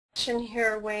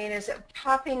here, Wayne. Is it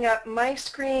popping up my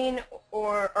screen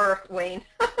or Wayne?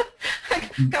 I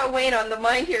got Wayne on the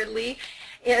mind here, Lee.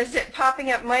 Is it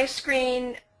popping up my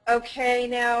screen okay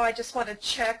now? I just want to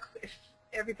check if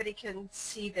everybody can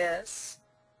see this.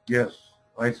 Yes,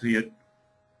 I see it.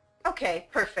 Okay,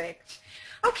 perfect.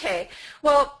 Okay,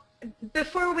 well,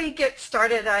 before we get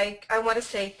started, I want to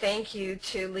say thank you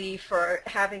to Lee for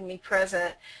having me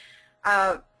present.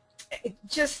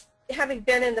 Just having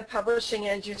been in the publishing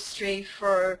industry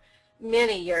for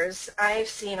many years, I've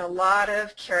seen a lot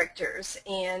of characters,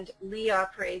 and Lee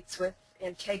operates with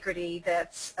integrity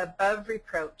that's above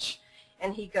reproach,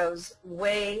 and he goes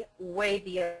way, way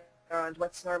beyond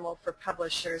what's normal for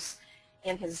publishers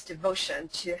in his devotion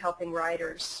to helping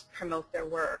writers promote their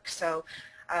work. So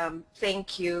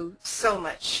thank you so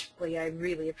much, Lee. I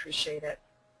really appreciate it.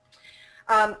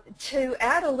 To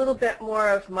add a little bit more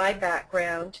of my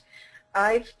background,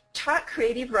 I've taught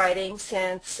creative writing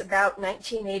since about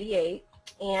 1988,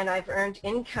 and I've earned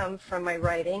income from my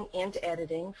writing and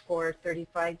editing for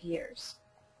 35 years.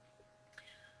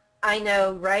 I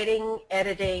know writing,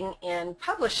 editing, and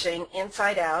publishing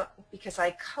inside out because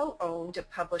I co-owned a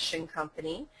publishing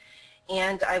company,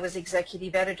 and I was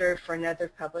executive editor for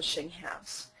another publishing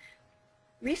house.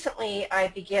 Recently, I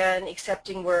began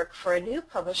accepting work for a new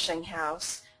publishing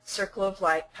house, Circle of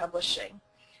Light Publishing.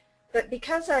 But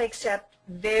because I accept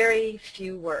very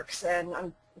few works, and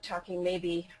I'm talking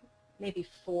maybe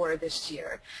 4 this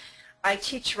year, I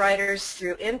teach writers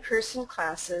through in-person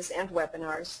classes and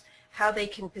webinars how they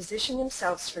can position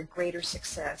themselves for greater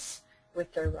success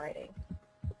with their writing.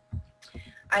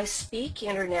 I speak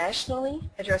internationally,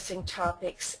 addressing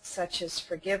topics such as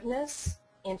forgiveness,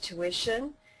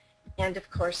 intuition, and of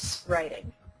course,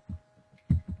 writing.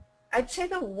 I'd say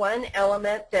the one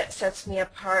element that sets me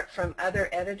apart from other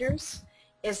editors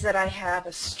is that I have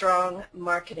a strong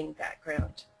marketing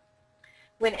background.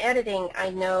 When editing, I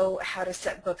know how to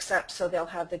set books up so they'll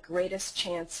have the greatest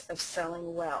chance of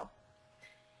selling well.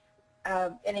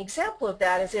 An example of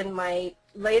that is in my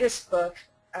latest book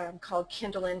called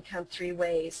Kindle Income 3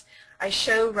 Ways. I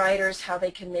show writers how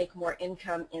they can make more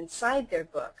income inside their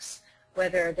books,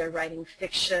 whether they're writing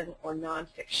fiction or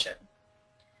nonfiction.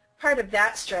 Part of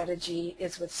that strategy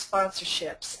is with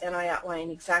sponsorships, and I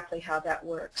outline exactly how that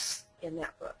works in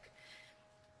that book.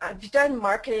 I've done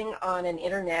marketing on an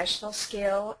international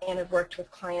scale and have worked with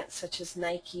clients such as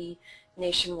Nike,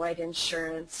 Nationwide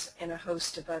Insurance, and a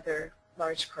host of other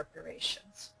large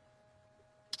corporations.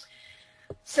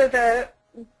 So the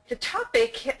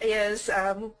topic is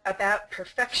about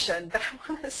perfection, but I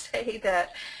want to say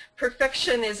that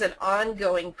perfection is an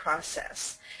ongoing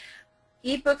process.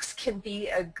 Ebooks can be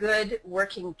a good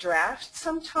working draft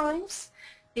sometimes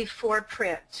before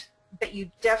print, but you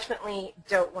definitely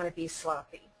don't want to be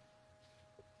sloppy.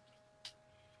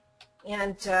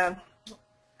 And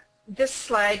this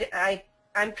slide,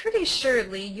 I'm pretty sure,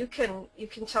 Lee, you can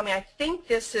tell me. I think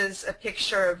this is a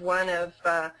picture of one of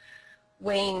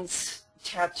Wayne's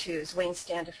tattoos, Wayne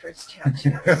Standiford's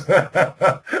tattoos.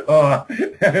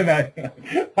 And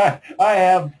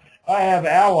I have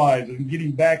allies in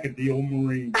getting back at the old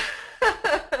Marine.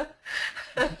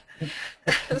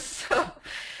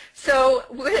 So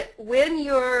when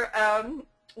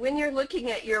you're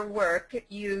looking at your work,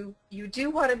 you do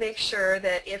want to make sure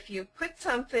that if you put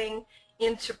something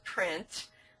into print,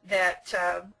 that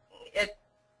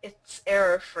it's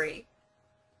error-free.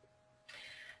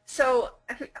 So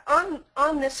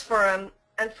on this forum,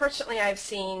 unfortunately, I've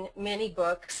seen many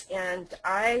books, and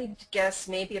I guess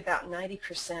maybe about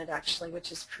 90% actually,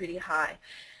 which is pretty high,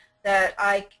 that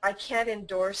I can't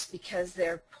endorse because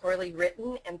they're poorly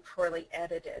written and poorly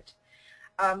edited.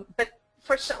 But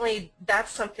fortunately,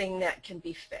 that's something that can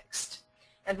be fixed.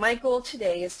 And my goal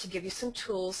today is to give you some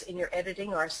tools in your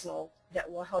editing arsenal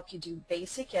that will help you do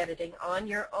basic editing on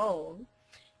your own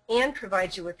and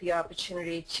provide you with the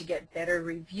opportunity to get better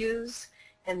reviews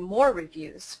and more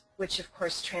reviews, which of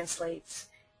course translates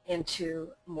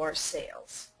into more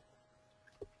sales.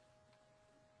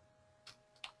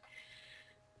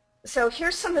 So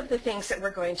here's some of the things that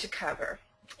we're going to cover.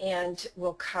 And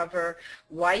we'll cover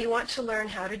why you want to learn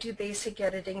how to do basic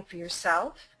editing for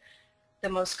yourself, the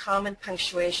most common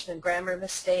punctuation and grammar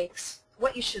mistakes,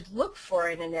 what you should look for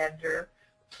in an editor,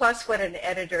 plus what an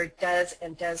editor does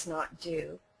and does not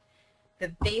do,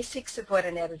 the basics of what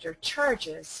an editor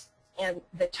charges, and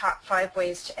the top 5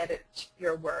 ways to edit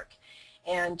your work,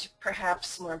 and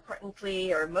perhaps more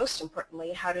importantly, or most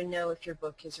importantly, how to know if your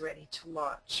book is ready to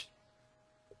launch.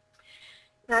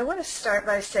 Now, I want to start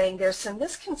by saying there's some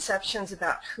misconceptions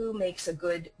about who makes a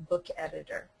good book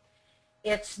editor.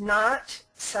 It's not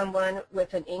someone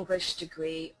with an English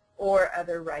degree or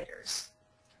other writers.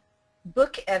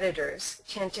 Book editors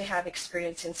tend to have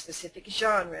experience in specific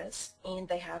genres, and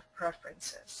they have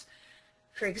preferences.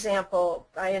 For example,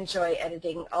 I enjoy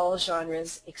editing all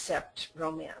genres except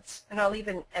romance, and I'll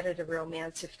even edit a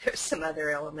romance if there's some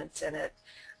other elements in it,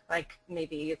 like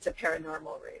maybe it's a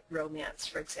paranormal romance,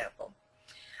 for example.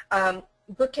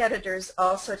 Book editors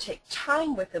also take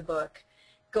time with a book,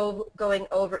 going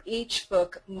over each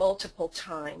book multiple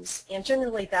times, and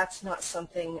generally that's not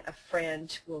something a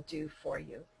friend will do for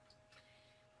you.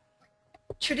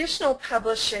 Traditional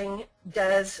publishing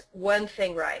does one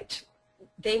thing right.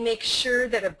 They make sure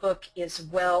that a book is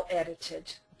well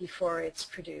edited before it's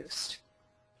produced.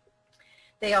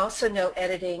 They also know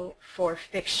editing for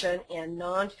fiction and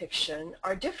nonfiction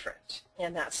are different,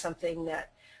 and that's something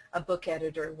that a book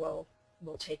editor will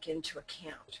take into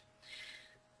account.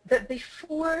 But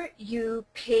before you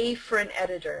pay for an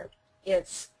editor,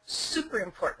 it's super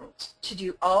important to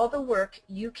do all the work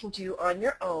you can do on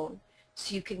your own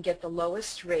so you can get the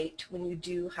lowest rate when you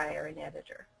do hire an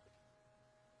editor.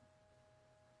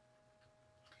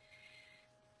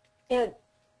 And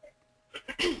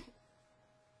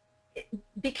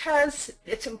because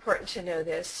it's important to know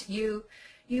this, you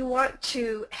want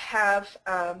to have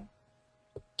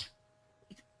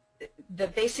the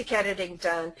basic editing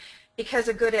done because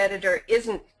a good editor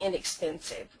isn't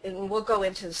inexpensive, and we'll go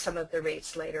into some of the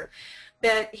rates later.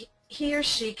 But he or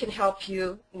she can help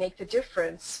you make the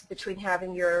difference between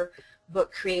having your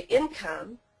book create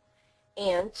income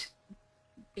and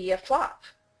be a flop.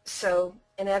 So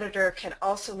an editor can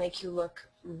also make you look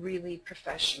really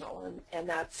professional, and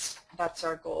that's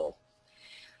our goal.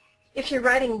 If you're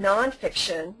writing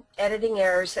nonfiction, editing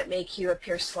errors that make you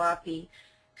appear sloppy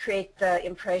create the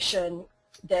impression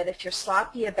that if you're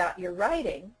sloppy about your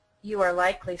writing, you are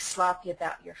likely sloppy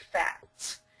about your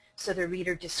facts, so the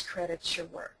reader discredits your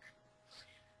work.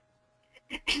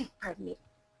 Pardon me.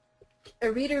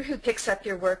 A reader who picks up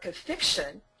your work of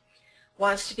fiction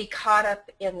wants to be caught up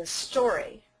in the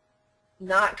story,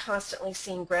 not constantly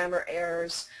seeing grammar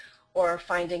errors or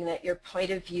finding that your point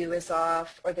of view is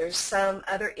off or there's some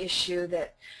other issue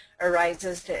that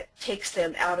arises that takes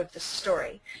them out of the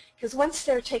story. Because once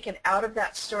they're taken out of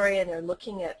that story and they're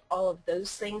looking at all of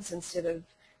those things instead of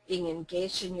being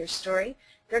engaged in your story,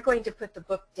 they're going to put the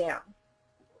book down.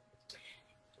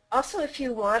 Also, if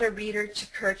you want a reader to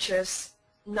purchase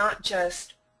not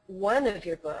just one of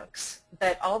your books,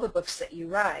 but all the books that you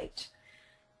write,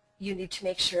 you need to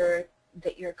make sure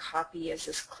that your copy is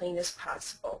as clean as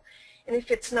possible. And if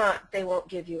it's not, they won't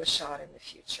give you a shot in the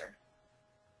future.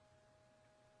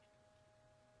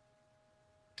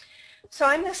 So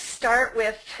I'm going to start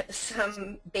with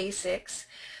some basics.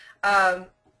 And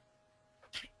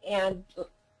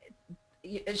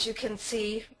as you can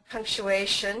see,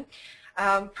 punctuation.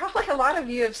 Probably a lot of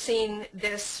you have seen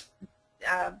this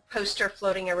poster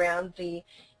floating around the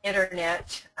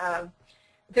internet.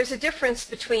 There's a difference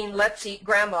between let's eat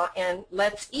grandma and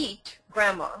let's eat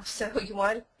grandma, so you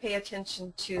want to pay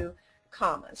attention to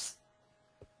commas.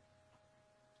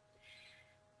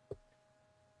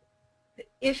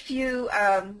 If you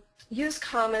use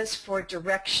commas for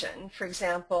direction, for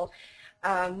example,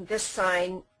 this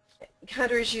sign,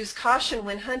 hunters use caution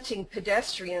when hunting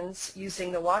pedestrians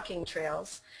using the walking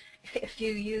trails. If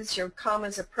you use your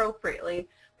commas appropriately,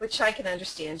 which I can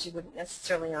understand you wouldn't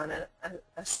necessarily on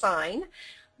a sign,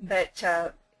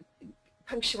 but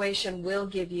punctuation will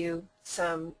give you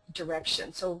some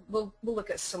direction. So we'll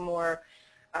look at some more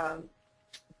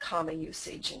comma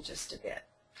usage in just a bit.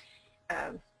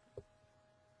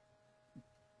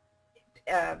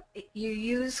 You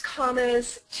use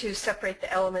commas to separate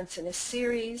the elements in a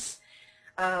series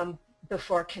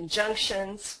before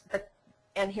conjunctions,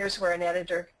 and here's where an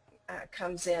editor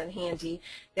comes in handy.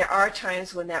 There are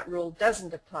times when that rule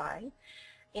doesn't apply,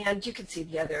 and you can see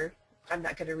the other, I'm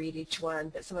not going to read each one,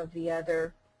 but some of the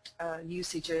other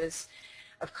usages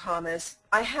of commas.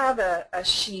 I have a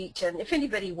sheet, and if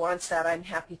anybody wants that, I'm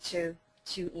happy to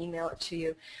email it to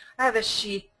you. I have a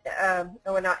sheet,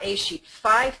 or not a sheet,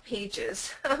 5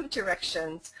 pages of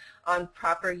directions on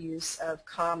proper use of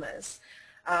commas.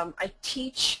 I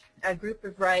teach a group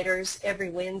of writers every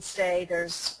Wednesday.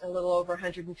 There's a little over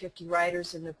 150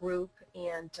 writers in the group,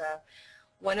 and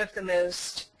one of the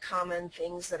most common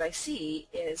things that I see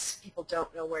is people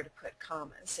don't know where to put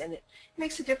commas, and it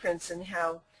makes a difference in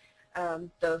how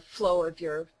the flow of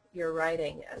your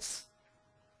writing is.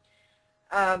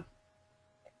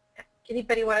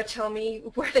 Anybody want to tell me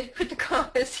where they put the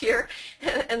commas here?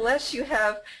 Unless you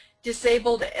have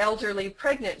disabled, elderly,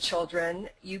 pregnant children,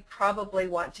 you probably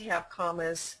want to have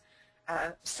commas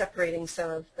separating some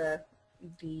of the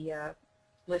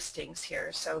listings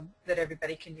here so that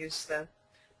everybody can use the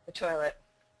toilet.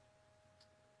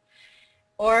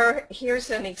 Or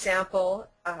here's an example.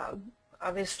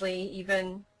 Obviously,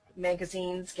 even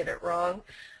magazines get it wrong.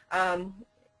 I'm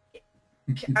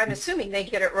assuming they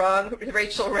get it wrong.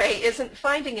 Rachel Ray isn't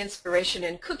finding inspiration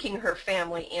in cooking her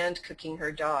family and cooking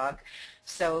her dog.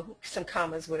 So some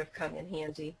commas would have come in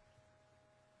handy.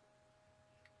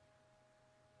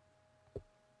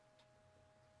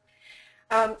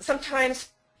 Sometimes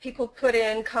people put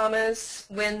in commas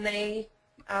when they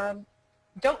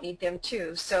don't need them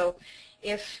too. So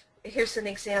here's an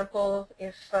example,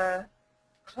 if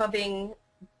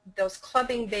those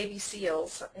clubbing baby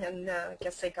seals, and I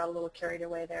guess they got a little carried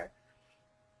away there.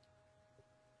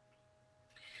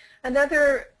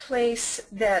 Another place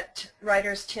that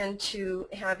writers tend to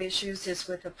have issues is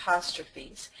with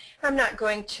apostrophes. I'm not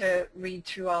going to read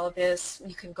through all of this.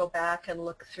 You can go back and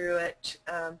look through it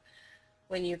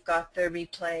when you've got the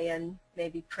replay and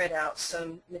maybe print out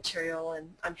some material,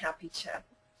 and I'm happy to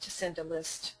send a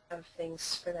list of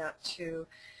things for that too.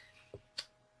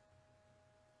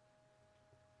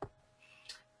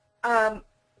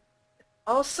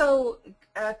 Also,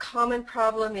 a common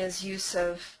problem is use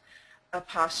of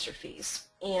apostrophes,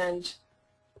 and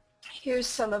here's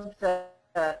some of the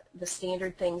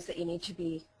standard things that you need to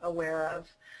be aware of.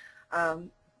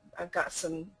 I've got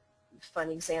some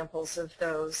fun examples of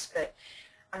those, but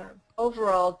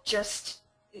overall, just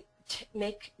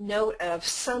make note of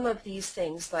some of these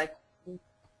things, like,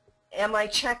 am I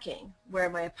checking where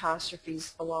my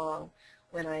apostrophes belong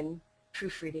when I'm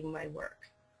proofreading my work?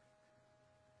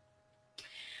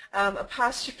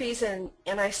 Apostrophes, and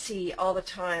I see all the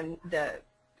time the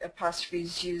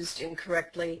apostrophes used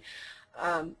incorrectly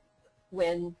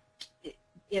when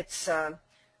it's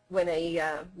when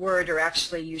a word, or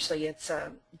actually usually it's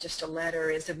just a letter,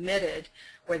 is omitted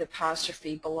where the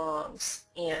apostrophe belongs,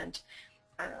 and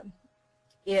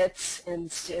it's,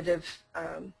 instead of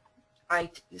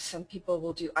some people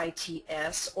will do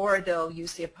ITS, or they'll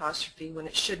use the apostrophe when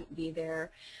it shouldn't be there.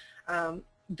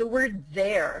 The word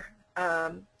there,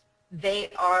 they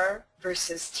are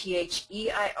versus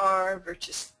THEIR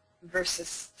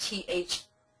versus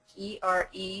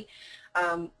THERE.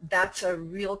 That's a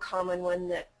real common one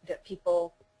that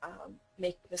people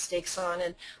make mistakes on,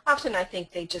 and often I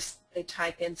think they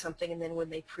type in something and then when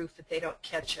they proof it they don't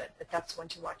catch it, but that's one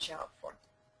to watch out for.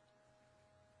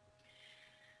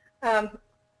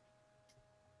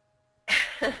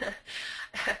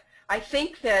 I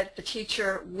think that the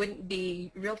teacher wouldn't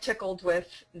be real tickled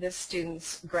with this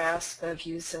student's grasp of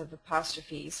use of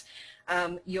apostrophes.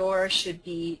 Yours should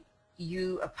be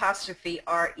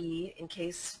U''RE, in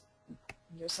case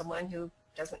you're someone who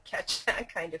doesn't catch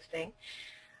that kind of thing.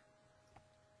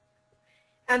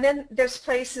 And then there's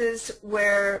places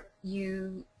where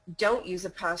you don't use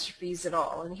apostrophes at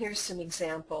all, and here's some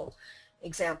examples,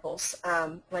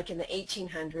 like in the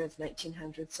 1800s,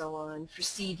 1900s, so on, for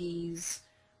CDs,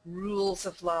 rules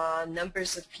of law,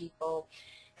 numbers of people,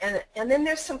 and then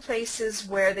there's some places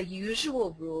where the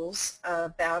usual rules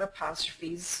about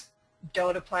apostrophes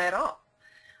don't apply at all.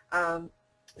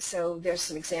 So there's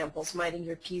some examples, minding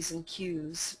your P's and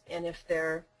Q's, and if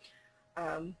there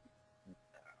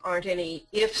aren't any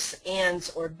ifs, ands,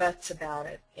 or buts about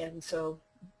it, and so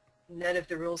none of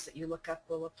the rules that you look up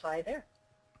will apply there.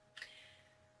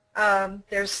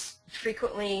 There's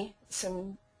frequently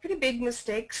some pretty big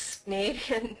mistakes made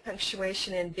in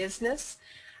punctuation in business.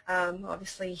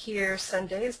 Obviously here,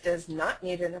 Sundays does not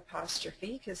need an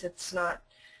apostrophe because it's not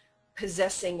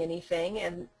possessing anything,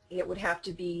 and it would have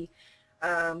to be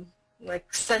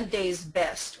like Sunday's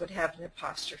best would have an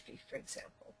apostrophe, for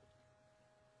example.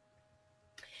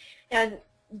 And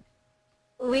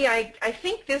Lee, I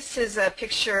think this is a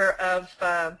picture of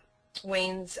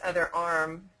Wayne's other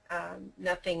arm.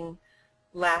 Nothing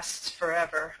lasts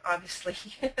forever, obviously.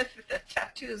 The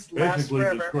tattoos last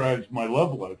forever. Basically describes my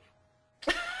love life.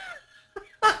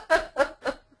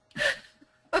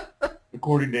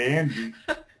 According to Angie.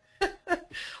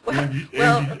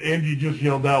 Angie just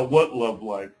yelled out, "What love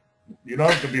life?" You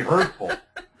don't have to be hurtful.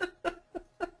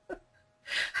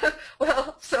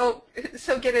 Well, so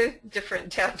get a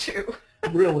different tattoo.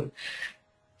 Really?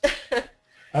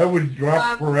 I would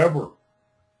drop forever.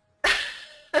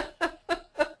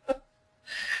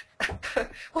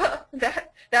 Well,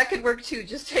 that could work too.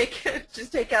 Just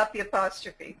take out the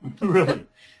apostrophe. Really?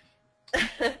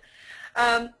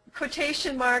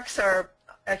 Quotation marks are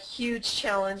a huge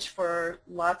challenge for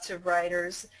lots of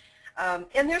writers,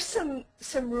 and there's some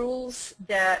rules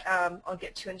that I'll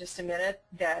get to in just a minute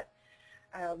that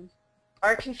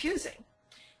are confusing.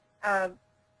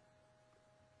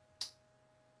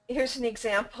 Here's an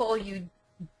example. You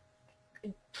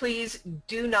please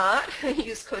do not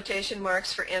use quotation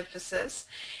marks for emphasis.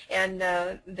 And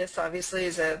this obviously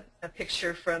is a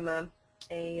picture from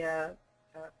a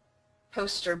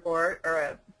poster board or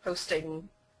a posting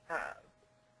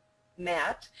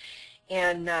mat.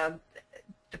 And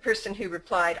the person who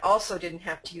replied also didn't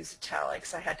have to use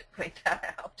italics. I had to point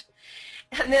that out.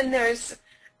 And then there's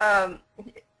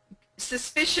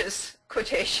suspicious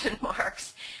quotation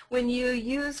marks. When you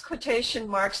use quotation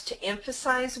marks to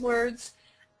emphasize words,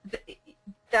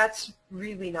 that's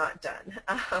really not done.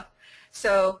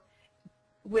 So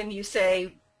when you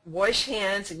say wash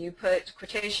hands and you put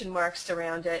quotation marks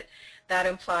around it, that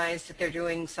implies that they're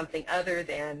doing something other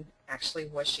than actually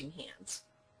washing hands.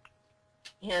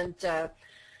 And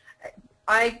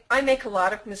I make a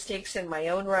lot of mistakes in my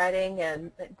own writing,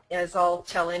 and as I'll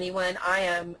tell anyone, I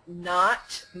am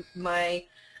not my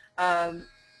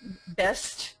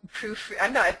best proofreader.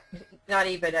 I'm not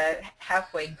even a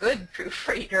halfway good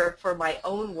proofreader for my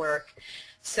own work,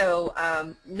 so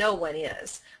no one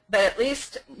is. But at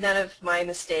least none of my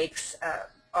mistakes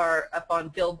are up on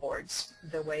billboards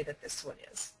the way that this one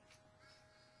is.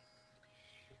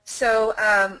 So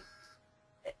I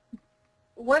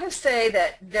want to say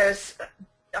that there's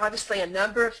obviously a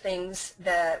number of things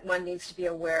that one needs to be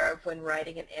aware of when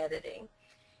writing and editing.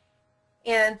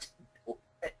 And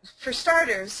for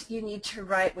starters, you need to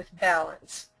write with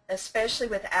balance, especially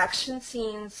with action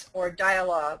scenes or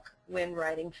dialogue when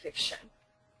writing fiction.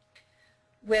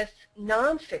 With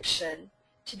nonfiction,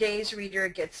 today's reader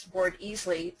gets bored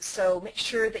easily, so make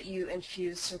sure that you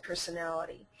infuse some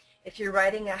personality. If you're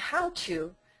writing a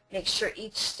how-to, make sure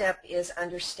each step is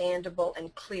understandable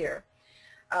and clear.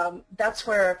 That's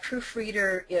where a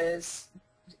proofreader is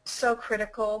so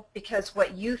critical, because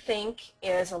what you think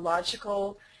is a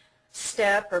logical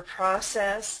step or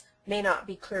process may not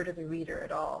be clear to the reader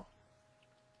at all.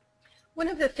 One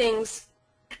of the things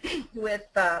with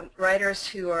writers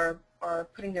who are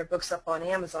putting their books up on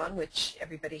Amazon, which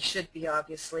everybody should be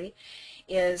obviously,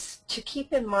 is to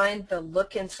keep in mind the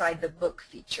look inside the book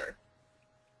feature.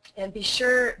 And be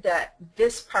sure that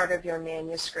this part of your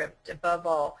manuscript, above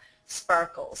all,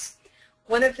 sparkles.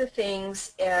 One of the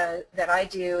things that I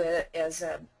do as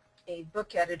a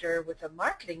book editor with a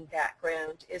marketing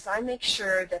background is I make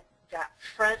sure that that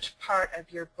front part of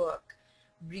your book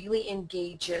really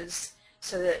engages,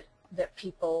 so that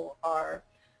people are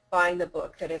buying the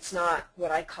book, that it's not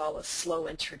what I call a slow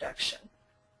introduction.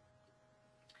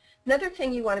 Another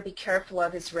thing you want to be careful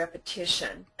of is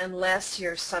repetition, unless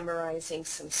you're summarizing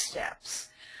some steps.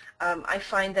 I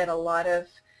find that a lot of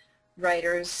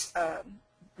writers,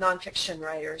 nonfiction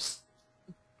writers,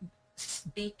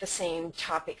 beat the same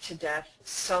topic to death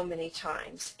so many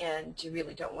times, and you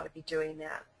really don't want to be doing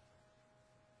that.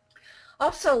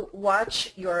 Also,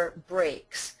 watch your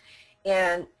breaks.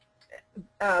 And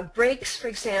breaks, for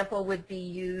example, would be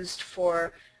used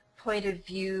for point of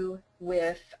view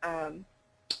with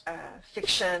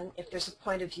fiction. If there's a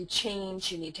point of view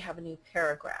change, you need to have a new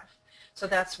paragraph. So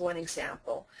that's one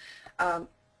example.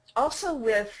 Also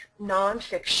with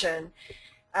nonfiction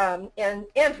and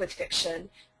with fiction,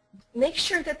 make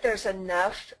sure that there's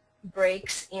enough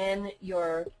breaks in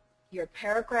your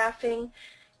paragraphing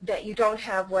that you don't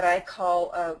have what I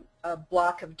call a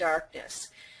block of darkness.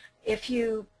 If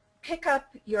you pick up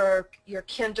your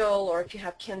Kindle, or if you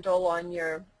have Kindle on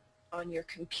your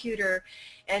computer,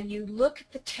 and you look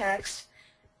at the text,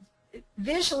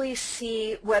 visually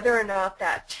see whether or not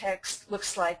that text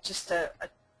looks like just a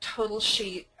total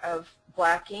sheet of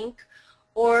black ink,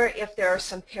 or if there are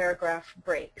some paragraph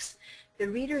breaks. The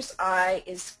reader's eye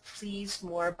is pleased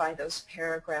more by those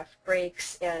paragraph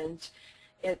breaks, and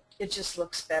it just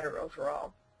looks better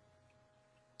overall.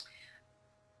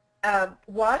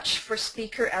 Watch for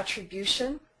speaker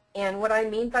attribution, and what I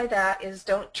mean by that is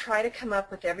don't try to come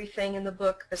up with everything in the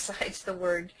book besides the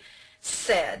word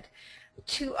said.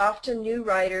 Too often new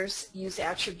writers use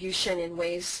attribution in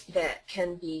ways that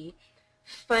can be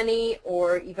funny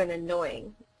or even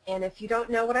annoying. And if you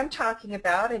don't know what I'm talking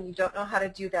about and you don't know how to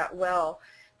do that well,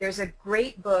 there's a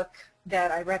great book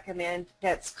that I recommend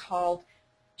that's called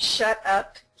Shut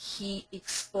Up, He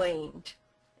Explained.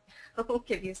 I'll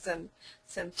give you some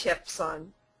tips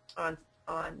on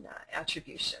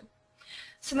attribution.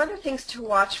 Some other things to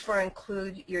watch for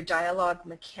include your dialogue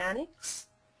mechanics,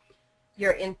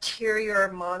 your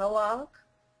interior monologue,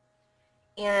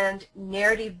 and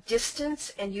narrative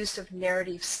distance and use of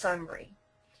narrative summary.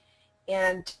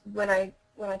 And when I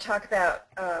talk about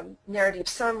narrative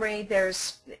summary,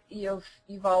 there's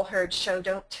you've all heard show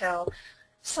don't tell.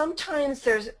 Sometimes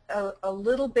there's a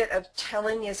little bit of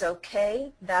telling is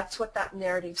okay. That's what that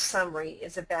narrative summary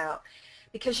is about.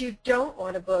 because you don't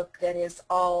want a book that is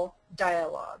all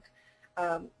dialogue,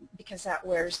 because that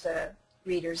wears the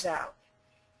readers out.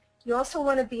 You also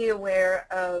want to be aware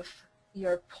of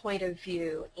your point of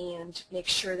view and make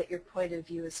sure that your point of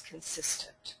view is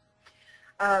consistent.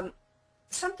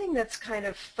 Something that's kind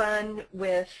of fun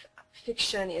with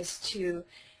fiction is to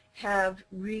have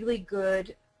really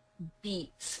good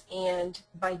beats, and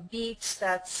by beats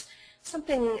that's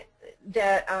something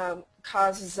that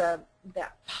causes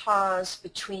that pause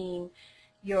between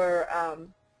your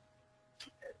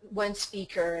one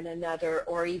speaker and another,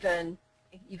 or even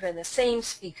the same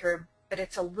speaker, but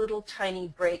it's a little tiny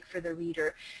break for the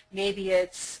reader. Maybe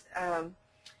it's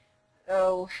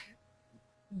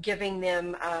giving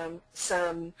them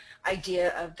some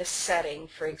idea of the setting,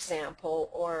 for example,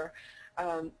 or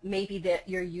maybe that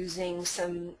you're using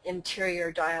some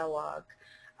interior dialogue.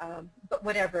 But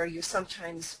whatever, you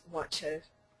sometimes want to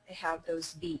have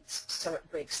those beats so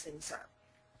it breaks things up.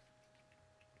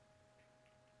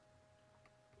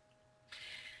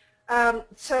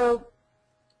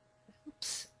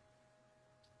 Oops.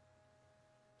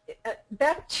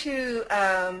 Back to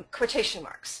quotation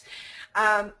marks.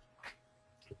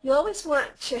 You always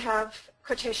want to have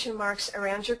quotation marks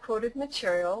around your quoted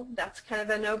material. That's kind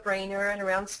of a no-brainer, and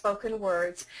around spoken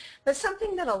words. But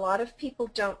something that a lot of people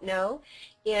don't know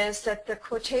is that the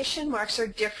quotation marks are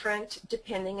different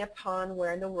depending upon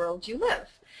where in the world you live.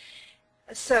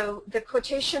 So the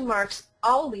quotation marks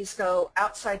always go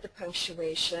outside the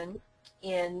punctuation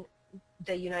in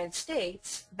the United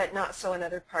States, but not so in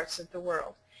other parts of the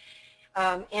world.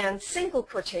 And single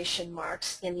quotation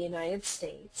marks in the United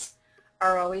States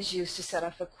are always used to set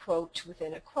off a quote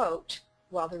within a quote,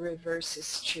 while the reverse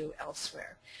is true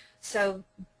elsewhere. So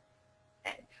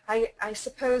I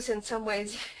suppose in some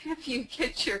ways, if you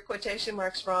get your quotation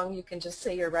marks wrong, you can just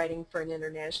say you're writing for an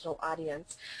international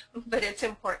audience. But it's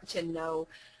important to know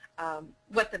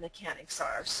what the mechanics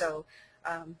are, so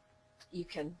you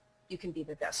can be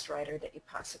the best writer that you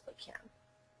possibly can.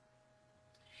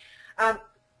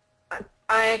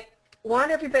 I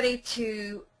want everybody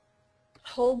to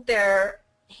hold their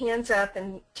hands up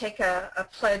and take a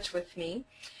pledge with me.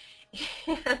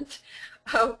 And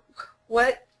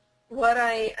what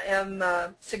I am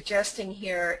suggesting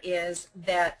here is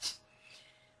that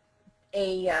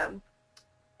the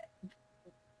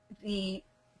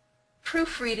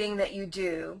proofreading that you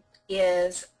do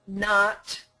is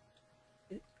not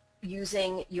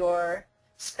using your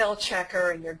spell checker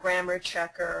and your grammar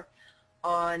checker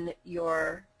on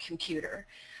your computer.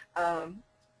 I'll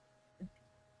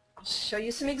show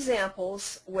you some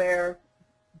examples where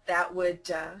that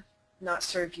would not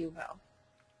serve you well.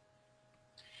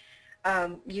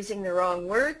 Using the wrong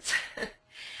words,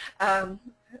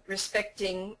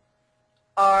 respecting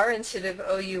R instead of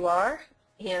OUR,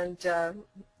 and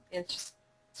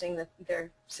interesting that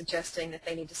they're suggesting that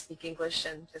they need to speak English,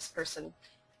 and this person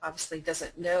obviously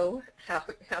doesn't know how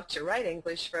to write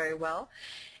English very well.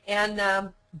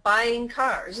 And buying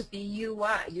cars,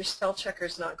 B-U-Y, your spell checker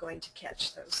is not going to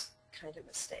catch those kind of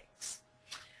mistakes.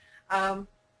 And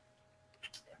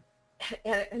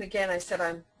again, I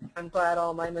said I'm glad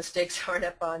all my mistakes aren't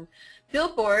up on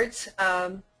billboards.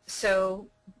 So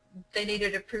they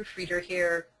needed a proofreader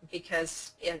here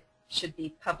because it should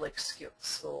be public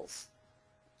schools.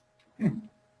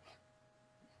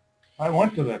 I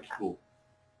went to that school.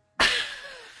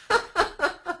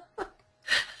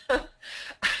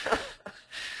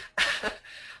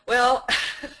 Well,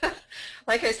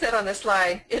 like I said on the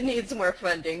slide, it needs more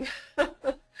funding.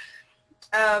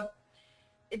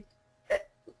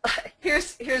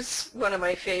 Here's one of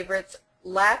my favorites: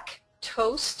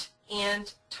 lactose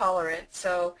intolerant.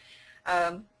 So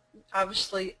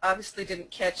obviously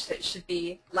didn't catch that it should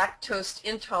be lactose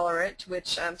intolerant,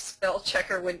 which spell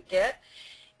checker wouldn't get.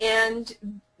 And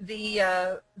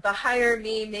the higher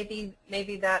me,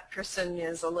 maybe that person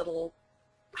is a little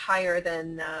higher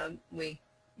than we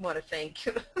want to think,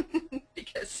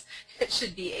 because it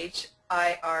should be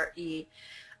H-I-R-E.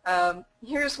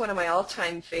 Here's one of my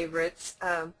all-time favorites.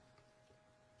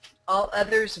 All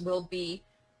others will be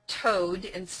towed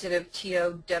instead of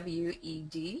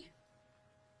T-O-W-E-D.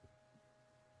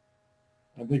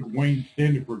 I think Wayne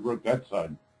Standiford wrote that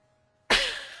side.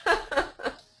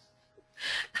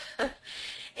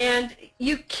 And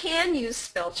you can use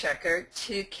spell checker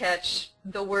to catch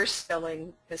the worst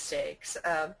spelling mistakes.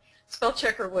 Spell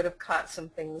checker would have caught some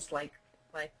things like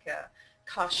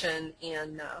caution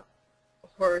and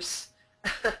horse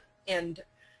and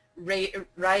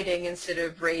riding instead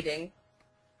of raiding.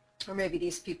 Or maybe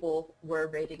these people were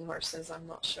raiding horses, I'm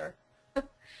not sure.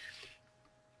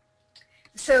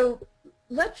 So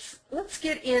let's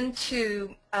get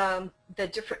into the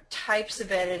different types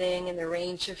of editing and the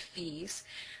range of fees.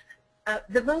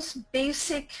 The most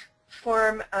basic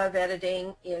form of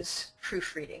editing is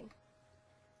proofreading.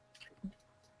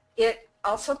 It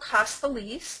also costs the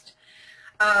least.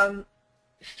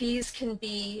 Fees can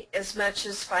be as much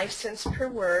as 5 cents per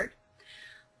word,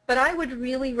 but I would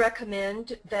really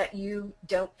recommend that you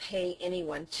don't pay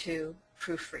anyone to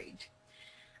proofread.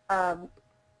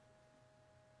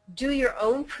 Do your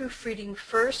own proofreading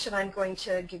first, and I'm going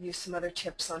to give you some other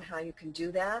tips on how you can do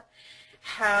that.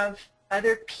 Have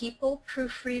other people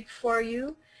proofread for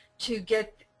you to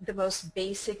get the most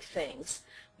basic things.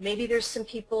 Maybe there's some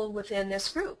people within this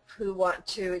group who want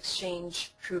to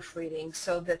exchange proofreading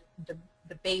so that the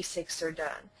basics are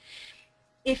done.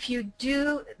 If you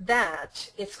do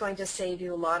that, it's going to save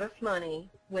you a lot of money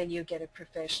when you get a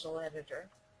professional editor.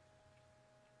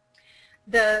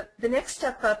 The next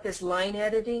step up is line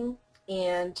editing,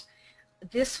 and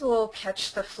this will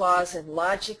catch the flaws in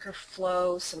logic or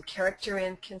flow, some character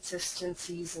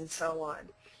inconsistencies, and so on.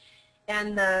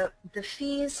 And the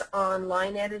fees on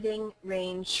line editing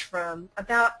range from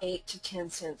about 8 to 10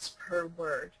 cents per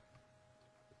word.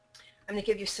 I'm going to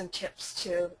give you some tips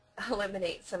to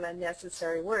eliminate some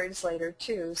unnecessary words later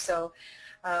too. So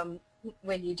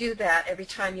when you do that, every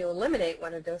time you eliminate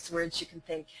one of those words, you can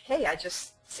think, hey, I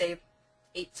just saved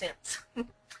 8 cents. And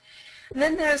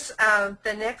then there's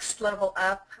the next level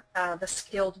up, the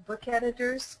skilled book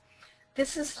editors.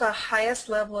 This is the highest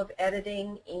level of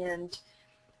editing, and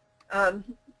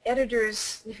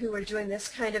editors who are doing this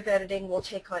kind of editing will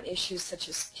take on issues such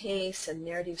as pace and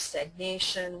narrative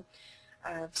stagnation,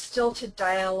 stilted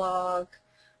dialogue.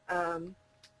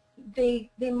 They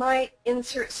might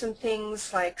insert some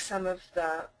things like some of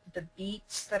the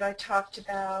beats that I talked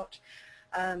about.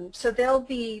 So they'll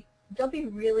be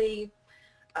really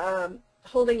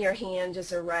holding your hand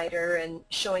as a writer and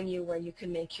showing you where you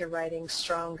can make your writing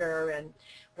stronger and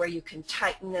where you can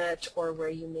tighten it or where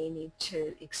you may need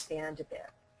to expand a bit.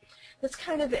 This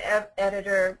kind of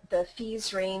editor, the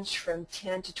fees range from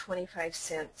 10 to 25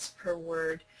 cents per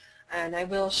word, and I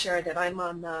will share that I'm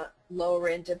on the lower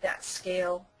end of that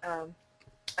scale. I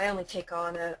only take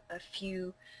on a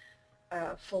few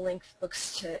full-length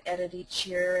books to edit each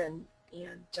year, and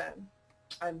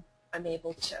I'm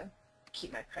able to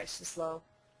keep my prices low.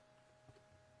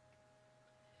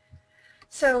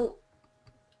 So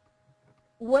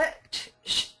what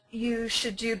you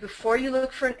should do before you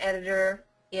look for an editor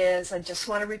is, I just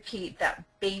want to repeat, that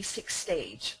basic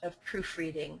stage of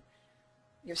proofreading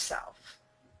yourself.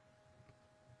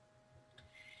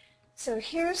 So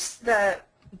here's the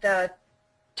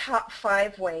top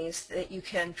 5 ways that you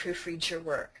can proofread your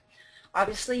work.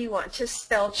 Obviously you want to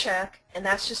spell check, and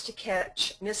that's just to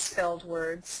catch misspelled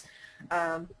words.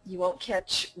 You won't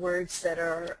catch words that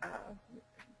are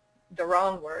the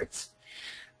wrong words.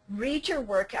 Read your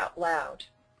work out loud.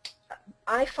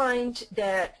 I find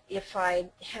that if I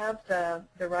have the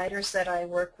writers that I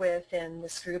work with in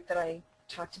this group that I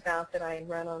talked about that I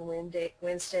run on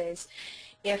Wednesdays,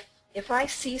 if I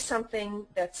see something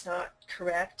that's not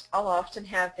correct, I'll often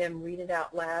have them read it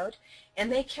out loud,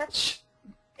 and they catch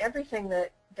everything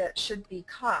that should be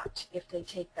caught if they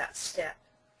take that step.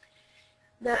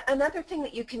 Now, another thing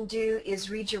that you can do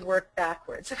is read your work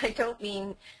backwards. I don't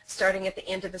mean starting at the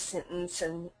end of a sentence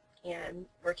and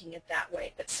working it that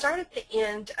way, but start at the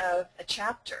end of a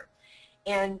chapter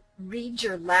and read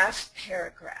your last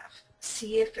paragraph.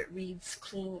 See if it reads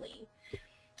cleanly,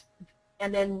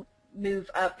 and then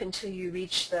move up until you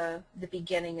reach the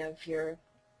beginning of your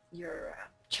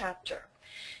chapter.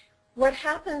 What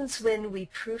happens when we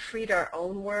proofread our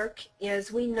own work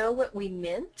is we know what we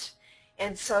meant,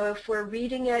 and so if we're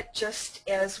reading it just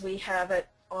as we have it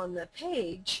on the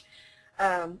page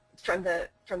from the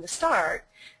start,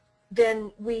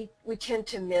 then we tend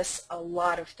to miss a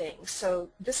lot of things. So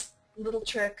this little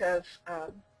trick of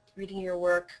reading your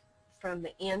work from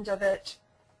the end of it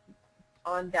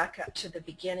on back up to the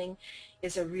beginning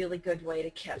is a really good way to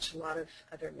catch a lot of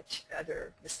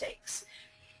other mistakes.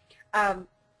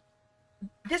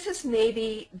 This is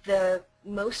maybe the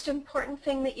most important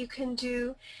thing that you can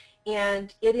do,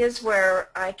 and it is where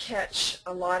I catch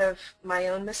a lot of my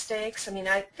own mistakes. I mean,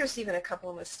 there's even a couple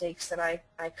of mistakes that I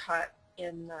caught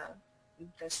in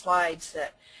the slides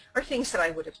that are things that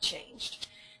I would have changed,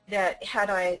 that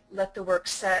had I let the work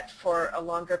set for a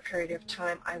longer period of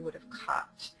time, I would have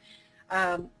caught.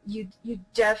 You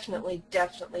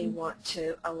definitely want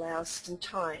to allow some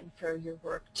time for your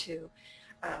work to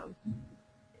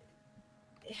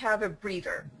have a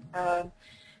breather.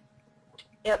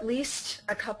 At least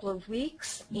a couple of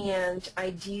weeks, and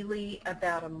ideally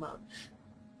about a month.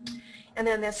 And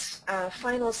then this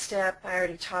final step I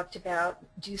already talked about,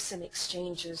 do some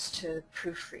exchanges to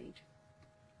proofread.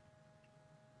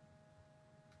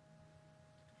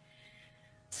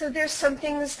 So there's some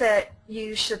things that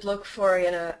you should look for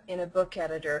in a book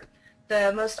editor.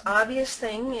 The most obvious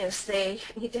thing is they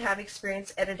need to have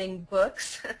experience editing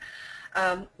books.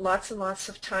 Lots and lots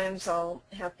of times I'll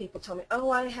have people tell me, oh,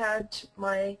 I had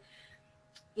my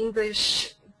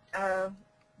English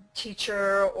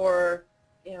teacher, or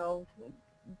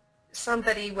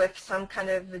somebody with some kind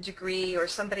of a degree, or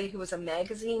somebody who was a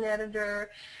magazine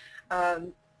editor,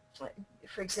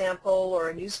 for example, or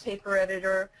a newspaper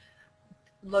editor,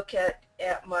 look at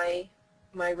my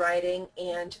writing,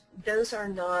 and those are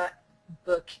not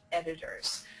book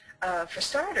editors. For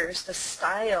starters, the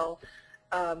style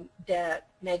that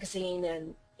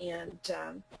magazine and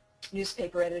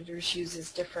newspaper editors use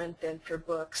is different than for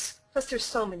books. Plus, there's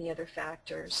so many other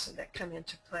factors that come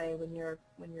into play when you're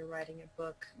writing a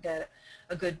book that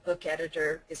a good book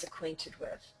editor is acquainted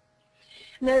with.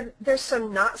 Now, there's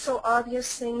some not so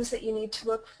obvious things that you need to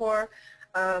look for.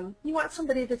 You want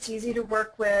somebody that's easy to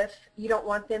work with. You don't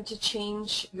want them to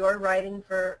change your writing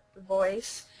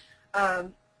voice.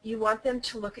 You want them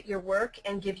to look at your work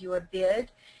and give you a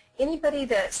bid. Anybody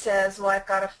that says, well, I've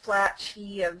got a flat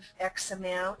fee of X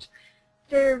amount,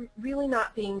 they're really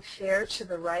not being fair to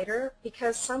the writer,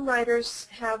 because some writers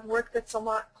have work that's a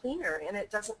lot cleaner and it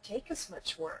doesn't take as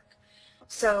much work.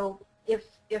 So if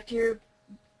you're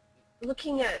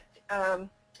looking at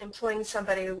employing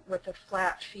somebody with a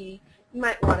flat fee, you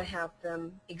might want to have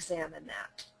them examine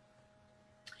that.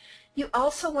 You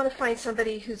also want to find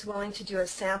somebody who's willing to do a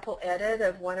sample edit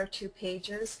of 1 or 2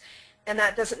 pages, and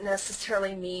that doesn't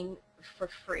necessarily mean for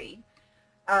free.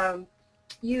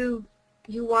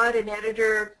 You want an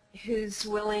editor who's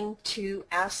willing to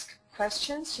ask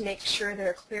questions to make sure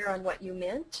they're clear on what you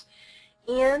meant,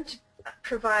 and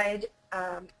provide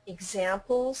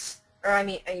examples, or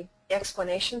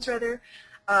explanations rather,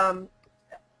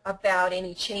 about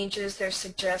any changes they're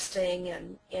suggesting,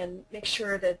 and make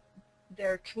sure that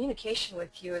their communication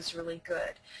with you is really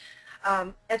good.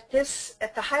 At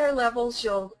the higher levels,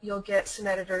 you'll get some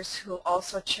editors who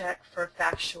also check for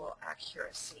factual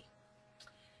accuracy.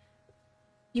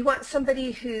 You want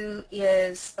somebody who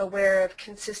is aware of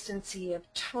consistency of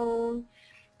tone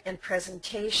and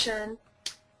presentation,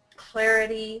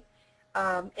 clarity,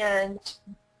 and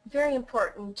very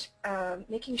important,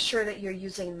 making sure that you're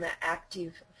using the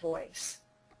active voice.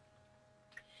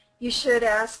 You should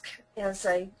ask, as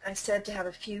I said, to have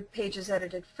a few pages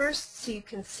edited first so you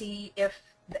can see if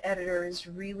the editor is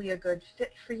really a good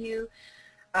fit for you.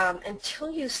 Until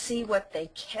you see what they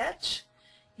catch,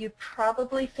 you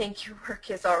probably think your work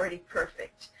is already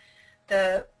perfect.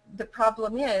 The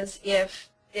problem is, if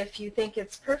you think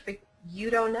it's perfect,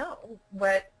 you don't know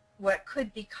what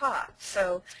could be caught.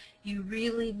 So you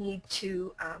really need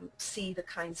to see the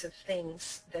kinds of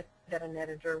things that an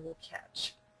editor will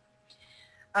catch.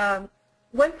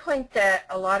 One point that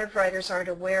a lot of writers aren't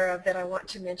aware of that I want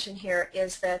to mention here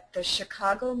is that the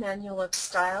Chicago Manual of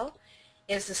Style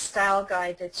is a style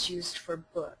guide that's used for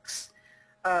books.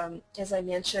 As I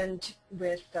mentioned,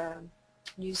 with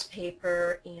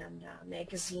newspaper and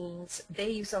magazines, they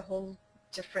use a whole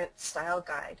different style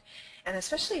guide. And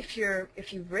especially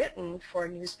if you've written for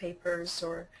newspapers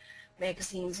or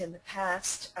magazines in the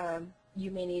past, you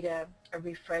may need a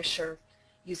refresher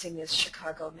using this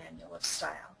Chicago Manual of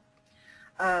Style.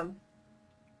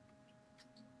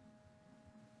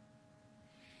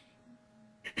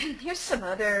 Here's some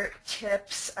other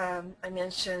tips. I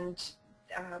mentioned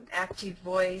active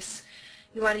voice.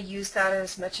 You want to use that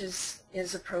as much as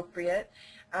is appropriate.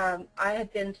 I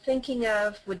had been thinking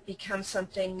of would become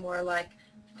something more like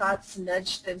thoughts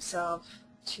nudge themselves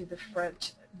to the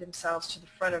front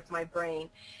of my brain.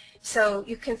 So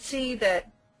you can see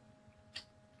that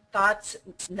thoughts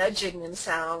nudging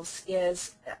themselves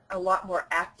is a lot more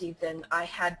active than I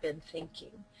had been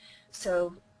thinking.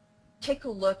 So take a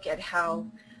look at how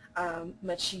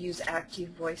much you use active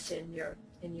voice in your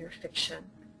fiction.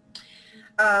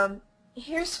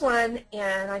 Here's one,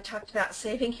 and I talked about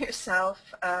saving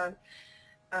yourself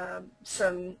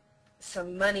some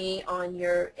money on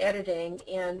your editing,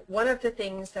 and one of the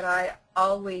things that I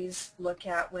always look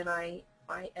at when I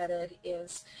edit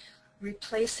is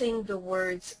replacing the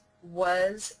words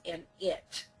was and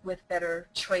it with better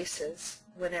choices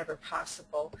whenever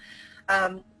possible.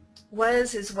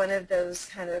 Was is one of those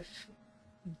kind of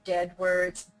dead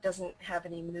words, doesn't have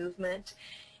any movement,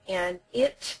 and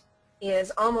it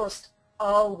is almost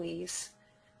always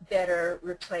better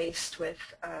replaced with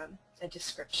a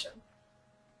description.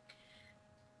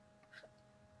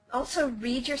 Also,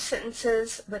 read your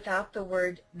sentences without the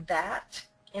word that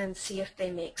and see if they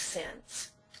make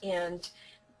sense. And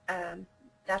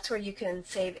that's where you can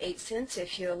save 8 cents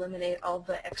if you eliminate all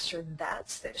the extra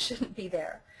that's that shouldn't be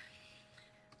there.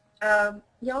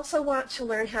 You also want to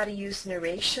learn how to use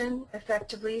narration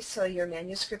effectively so your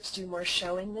manuscripts do more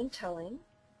showing than telling.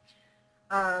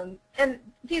 And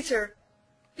these are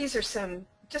some,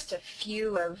 just a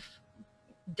few of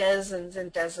dozens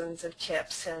and dozens of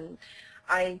tips, and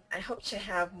I hope to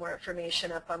have more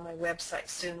information up on my website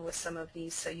soon with some of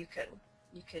these so you can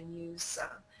use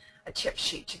a tip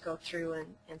sheet to go through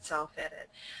and self-edit.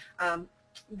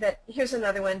 But here's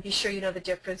another one. Be sure you know the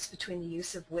difference between the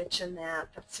use of which and that.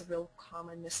 That's a real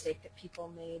common mistake that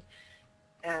people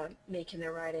make in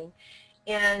their writing.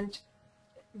 And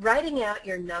writing out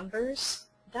your numbers,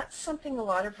 that's something a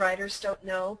lot of writers don't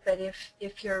know, but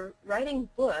if you're writing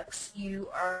books, you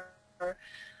are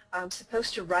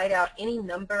supposed to write out any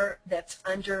number that's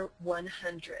under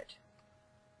 100.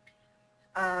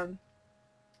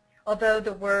 Although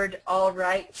the word all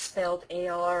right, spelled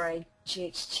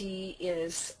A-L-R-I-G-H-T,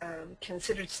 is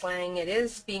considered slang, it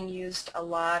is being used a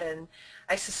lot, and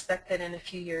I suspect that in a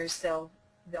few years they'll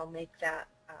make that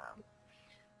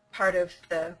part of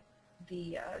the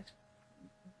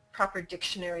proper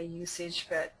dictionary usage,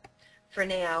 but for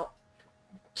now,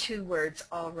 2 words,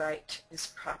 all right,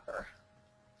 is proper.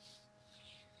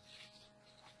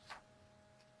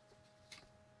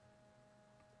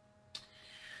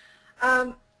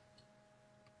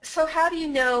 So how do you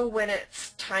know when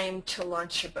it's time to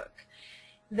launch your book?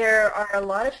 There are a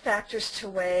lot of factors to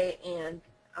weigh, and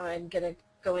I'm going to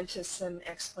go into some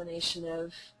explanation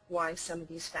of why some of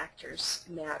these factors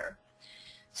matter.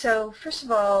 So first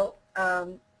of all,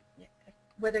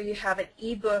 whether you have an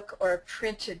e-book or a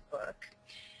printed book,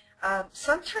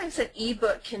 sometimes an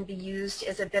e-book can be used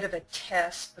as a bit of a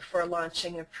test before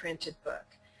launching a printed book.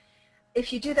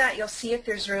 If you do that, you'll see if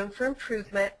there's room for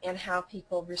improvement and how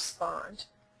people respond.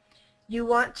 You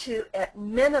want to, at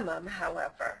minimum,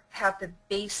 however, have the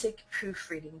basic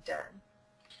proofreading done.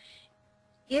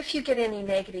 If you get any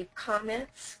negative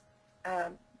comments,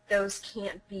 those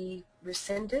can't be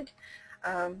rescinded.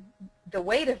 The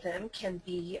weight of them can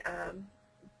be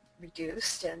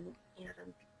reduced, and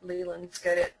Leland's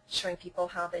good at showing people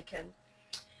how they can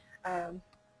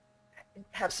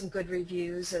have some good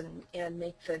reviews and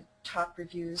make the top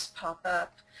reviews pop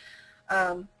up.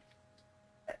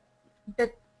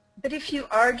 But if you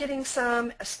are getting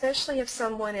some, especially if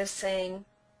someone is saying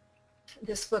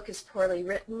this book is poorly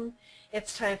written,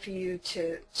 it's time for you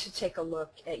to take a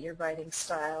look at your writing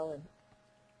style and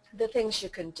the things you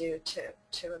can do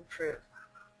to improve.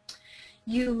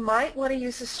 You might want to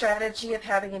use a strategy of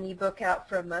having an ebook out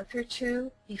for a month or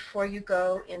 2 before you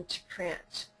go into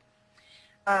print.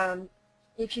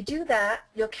 If you do that,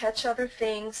 you'll catch other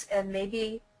things and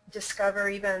maybe discover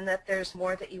even that there's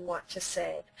more that you want to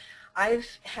save.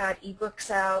 I've had ebooks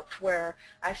out where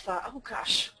I thought, oh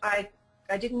gosh, I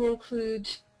didn't include,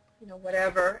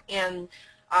 whatever, and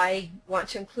I want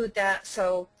to include that,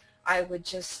 so I would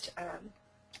just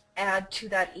add to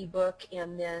that ebook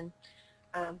and then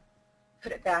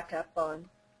put it back up on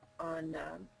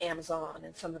Amazon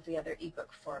and some of the other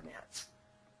ebook formats.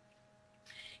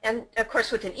 And of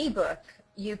course, with an ebook,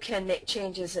 you can make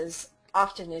changes as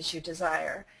often as you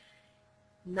desire.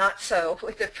 Not so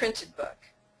with a printed book.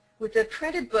 With a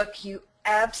printed book, you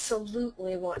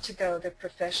absolutely want to go the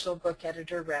professional book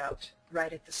editor route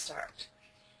right at the start.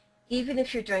 Even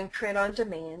if you're doing print on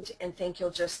demand and think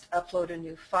you'll just upload a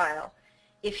new file,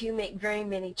 if you make very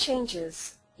many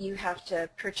changes, you have to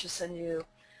purchase a new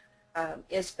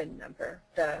ISBN number,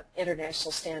 the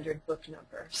International Standard Book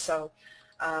Number. So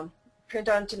print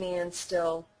on demand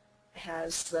still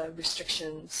has the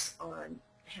restrictions on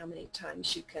how many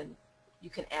times you can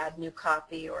add new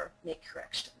copy or make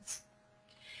corrections.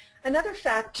 Another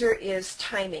factor is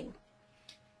timing.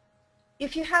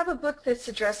 If you have a book that's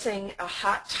addressing a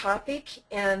hot topic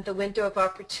and the window of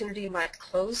opportunity might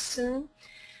close soon,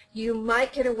 you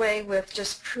might get away with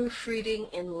just proofreading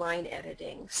and line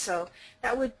editing. So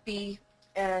that would be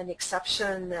an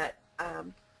exception that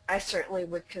I certainly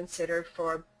would consider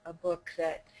for a book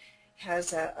that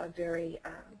has a very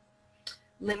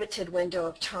limited window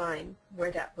of time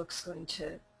where that book's going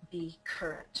to be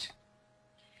current.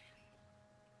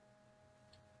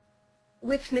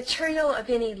 With material of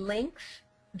any length,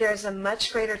 there's a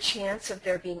much greater chance of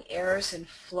there being errors in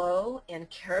flow and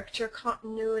character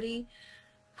continuity,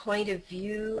 point of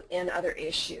view, and other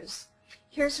issues.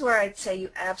 Here's where I'd say you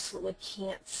absolutely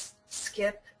can't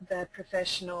skip the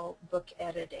professional book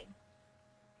editing.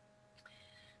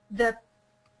 The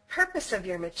purpose of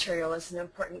your material is an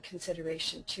important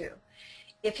consideration too.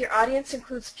 If your audience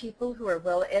includes people who are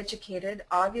well educated,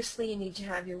 obviously you need to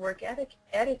have your work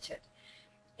edited.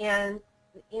 And,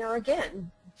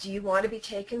 again, do you want to be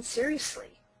taken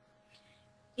seriously?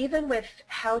 Even with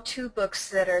how-to books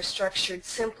that are structured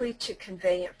simply to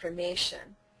convey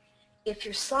information, if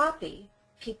you're sloppy,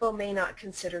 people may not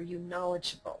consider you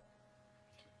knowledgeable.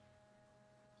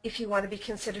 If you want to be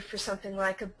considered for something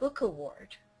like a book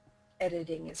award,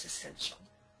 editing is essential.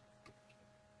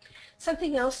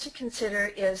 Something else to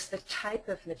consider is the type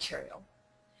of material.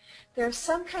 There are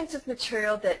some kinds of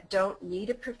material that don't need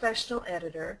a professional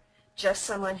editor, just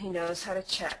someone who knows how to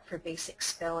check for basic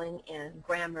spelling and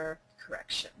grammar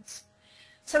corrections.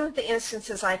 Some of the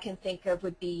instances I can think of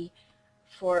would be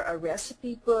for a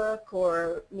recipe book,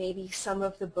 or maybe some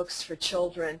of the books for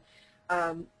children.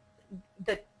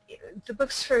 The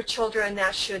books for children,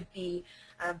 that should be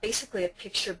basically a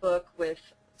picture book with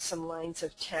some lines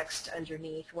of text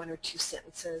underneath, 1 or 2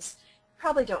 sentences.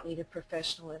 Probably don't need a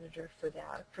professional editor for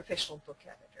that, a professional book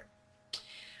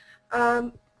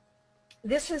editor.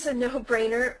 This is a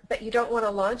no-brainer, but you don't want to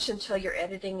launch until your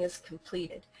editing is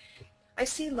completed. I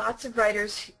see lots of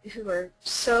writers who are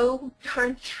so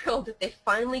darn thrilled that they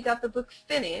finally got the book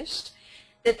finished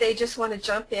that they just want to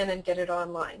jump in and get it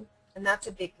online, and that's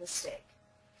a big mistake.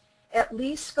 At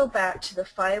least go back to the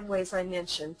 5 ways I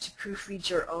mentioned to proofread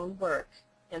your own work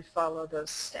and follow those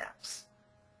steps,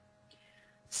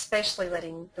 especially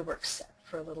letting the work set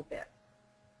for a little bit.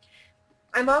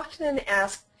 I'm often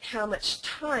asked, how much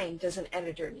time does an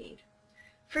editor need?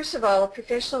 First of all, a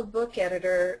professional book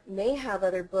editor may have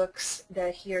other books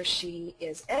that he or she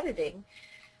is editing,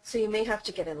 so you may have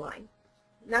to get in line.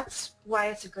 And that's why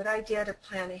it's a good idea to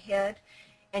plan ahead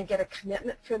and get a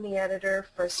commitment from the editor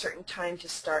for a certain time to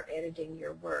start editing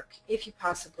your work, if you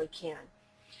possibly can.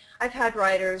 I've had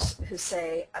writers who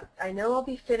say, I know I'll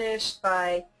be finished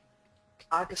by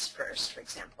August 1st, for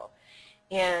example,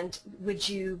 and would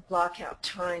you block out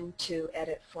time to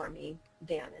edit for me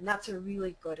then? And that's a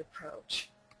really good approach.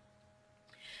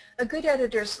 A good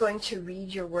editor is going to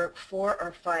read your work 4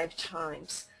 or 5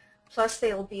 times, plus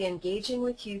they will be engaging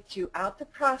with you throughout the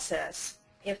process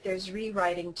if there's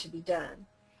rewriting to be done.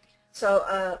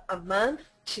 So a month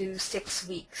to 6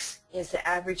 weeks is the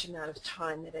average amount of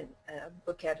time that a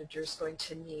book editor is going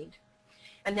to need.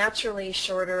 And naturally,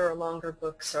 shorter or longer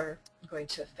books are going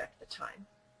to affect the time.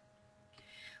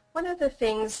 One of the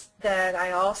things that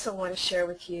I also want to share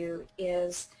with you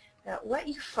is that what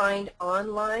you find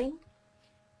online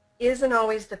isn't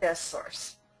always the best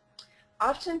source.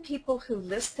 Often people who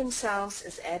list themselves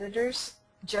as editors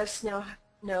just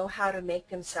know how to make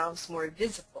themselves more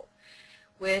visible,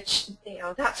 which,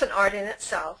 that's an art in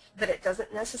itself, but it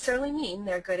doesn't necessarily mean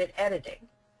they're good at editing.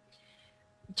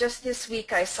 Just this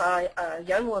week I saw a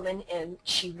young woman, and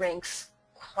she ranks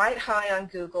quite high on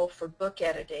Google for book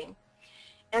editing.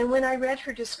 And when I read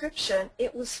her description,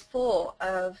 it was full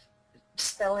of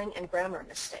spelling and grammar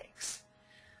mistakes.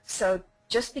 So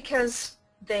just because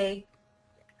they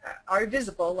are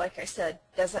visible, like I said,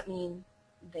 doesn't mean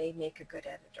they make a good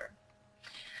editor.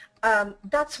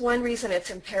 That's one reason it's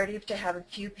imperative to have a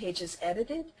few pages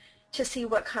edited to see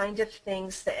what kind of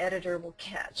things the editor will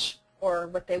catch, or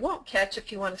what they won't catch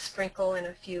if you want to sprinkle in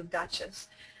a few gotchas.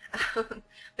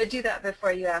 But do that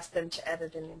before you ask them to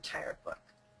edit an entire book.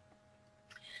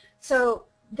 So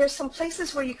there's some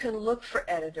places where you can look for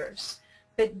editors,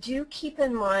 but do keep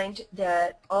in mind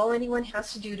that all anyone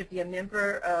has to do to be a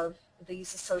member of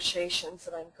these associations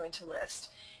that I'm going to list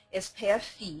is pay a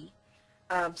fee.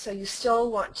 So you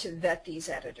still want to vet these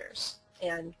editors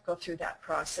and go through that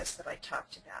process that I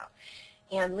talked about.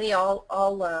 And Lee,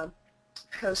 I'll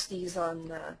post these on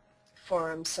the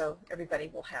forum so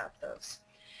everybody will have those.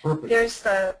 Perfect. There's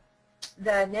the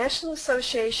National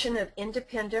Association of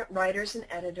Independent Writers and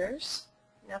Editors.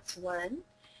 That's one.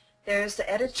 There's the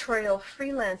Editorial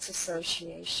Freelance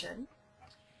Association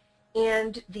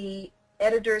and the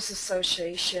Editors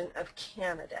Association of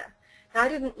Canada. Now, I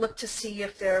didn't look to see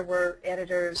if there were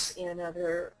editors in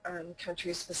other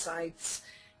countries besides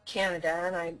Canada,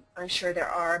 and I'm sure there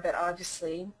are, but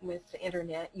obviously with the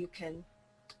internet you can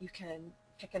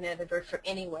pick an editor from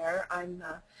anywhere. I'm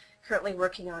currently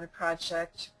working on a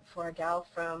project for a gal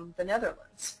from the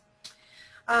Netherlands.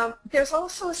 There's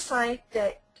also a site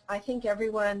that I think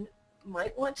everyone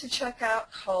might want to check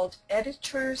out called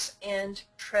Editors and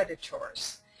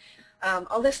Predators.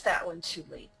 I'll list that one too,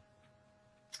 Lee.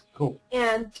 Cool.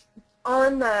 And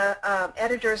on the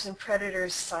Editors and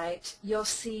Predators site, you'll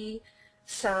see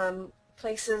some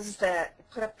places that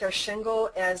put up their shingle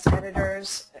as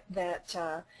editors that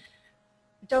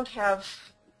don't have,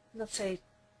 let's say,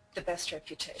 the best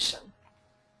reputation.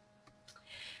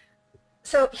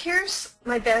 So here's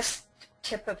my best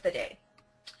tip of the day.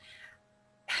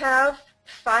 Have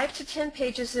 5 to 10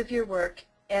 pages of your work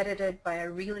edited by a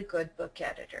really good book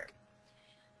editor.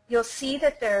 You'll see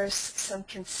that there's some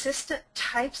consistent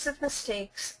types of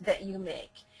mistakes that you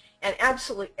make, and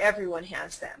absolutely everyone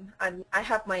has them. I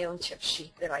have my own tip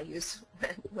sheet that I use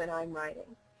when I'm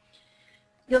writing.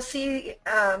 You'll see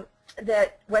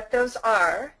that what those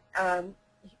are,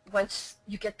 once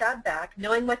you get that back,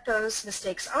 knowing what those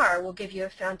mistakes are will give you a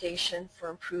foundation for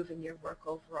improving your work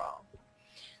overall.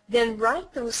 Then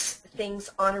write those things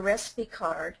on a recipe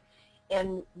card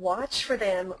and watch for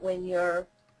them when you're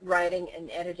writing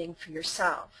and editing for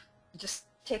yourself. Just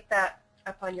take that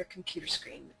up on your computer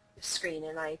screen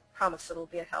and I promise it'll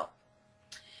be a help.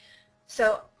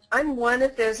 So I'm one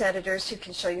of those editors who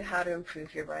can show you how to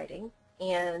improve your writing,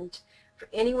 and for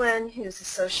anyone who's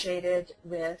associated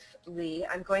with Lee,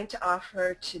 I'm going to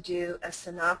offer to do a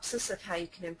synopsis of how you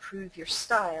can improve your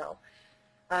style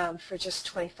for just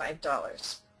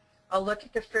 $25. I'll look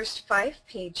at the first 5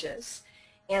 pages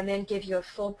and then give you a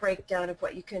full breakdown of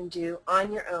what you can do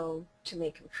on your own to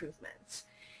make improvements.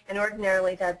 And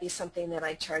ordinarily that'd be something that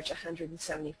I charge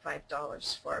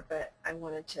 $175 for, but I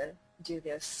wanted to do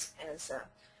this as a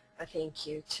thank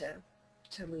you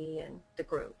to Lee and the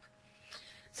group.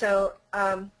 So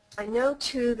I know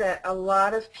too that a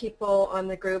lot of people on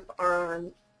the group are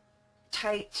on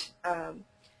tight,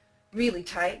 really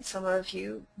tight, some of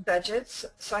you, budgets.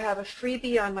 So I have a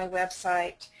freebie on my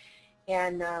website,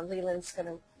 and Leland's going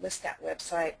to list that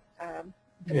website.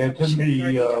 Yeah, it's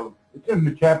in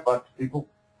the chat box, people.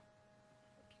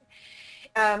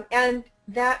 And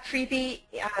that freebie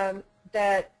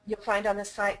that you'll find on the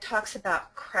site talks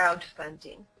about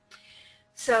crowdfunding.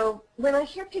 So when I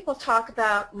hear people talk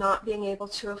about not being able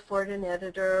to afford an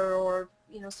editor, or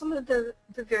some of the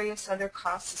various other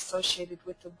costs associated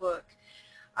with the book,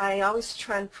 I always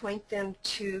try and point them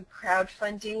to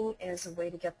crowdfunding as a way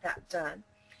to get that done.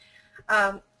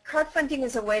 Crowdfunding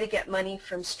is a way to get money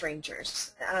from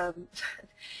strangers.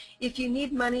 If you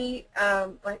need money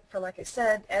like I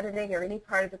said, editing or any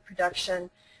part of the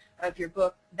production of your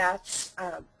book, that's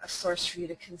a source for you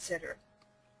to consider.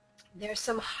 There's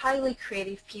some highly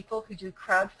creative people who do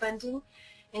crowdfunding,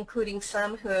 including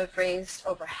some who have raised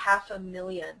over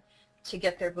 $500,000 to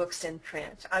get their books in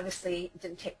print. Obviously, it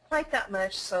didn't take quite that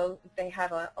much, so they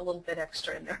have a little bit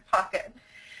extra in their pocket.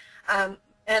 And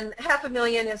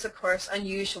 $500,000 is, of course,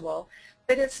 unusual,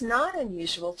 but it's not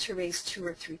unusual to raise $2,000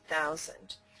 or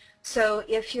 $3,000. So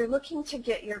if you're looking to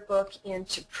get your book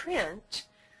into print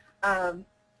and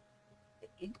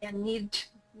need,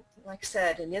 like I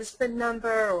said, an ISBN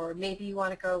number, or maybe you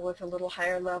want to go with a little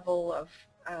higher level of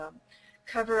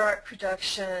cover art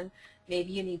production,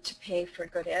 maybe you need to pay for a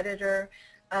good editor,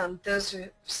 those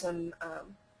are some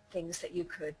things that you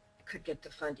could get the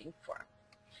funding for.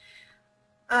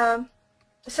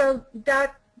 So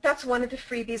that's one of the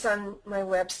freebies on my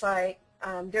website.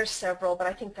 There's several, but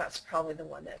I think that's probably the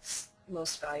one that's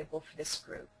most valuable for this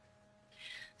group.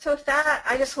 So with that,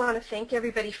 I just want to thank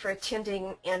everybody for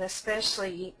attending, and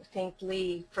especially thank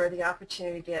Lee for the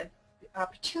opportunity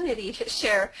to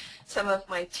share some of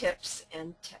my tips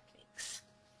and techniques.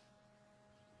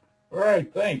 All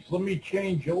right, thanks. Let me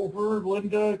change over,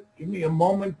 Linda. Give me a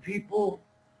moment, people,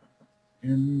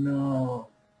 and we'll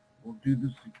do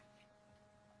this.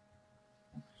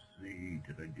 Let's see,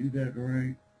 did I do that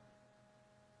right?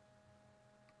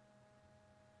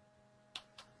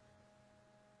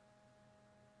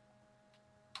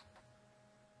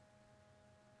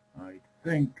 I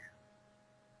think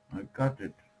I got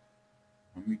it.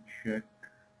 Let me check.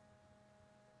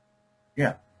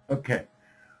 Yeah, okay.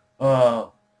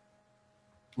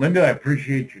 Linda, I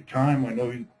appreciate your time. I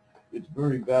know it's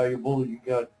very valuable. You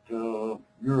got,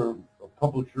 you're a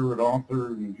publisher and author,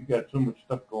 and you got so much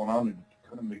stuff going on, and it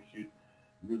kind of makes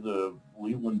you're the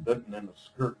Leland Benton in the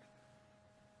skirt.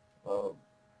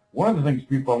 One of the things,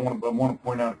 people, I want to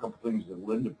point out a couple things that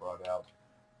Linda brought out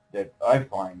that I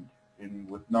find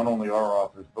with not only our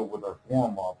authors, but with our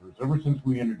forum authors. Ever since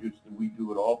we introduced the We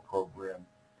Do It All program,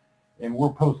 and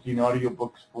we're posting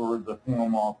audiobooks for the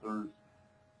forum authors,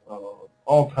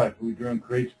 all types. We're doing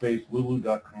CreateSpace,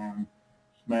 Lulu.com,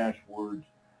 Smashwords.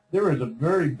 There is a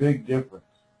very big difference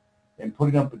in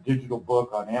putting up a digital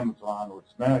book on Amazon or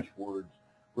Smashwords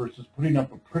versus putting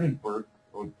up a printed book,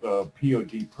 or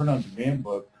POD, print-on-demand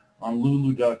book, on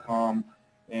Lulu.com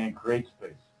and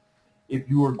CreateSpace. If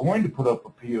you are going to put up a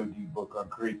POD book on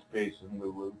CreateSpace and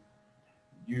Lulu,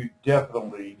 you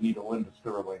definitely need a Linda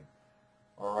Sterling.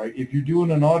 All right. If you're doing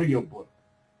an audio book,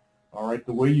 All right,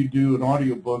 the way you do an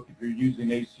audiobook if you're using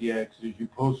ACX is you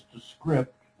post a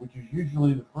script, which is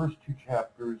usually the first 2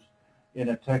 chapters in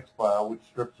a text file, which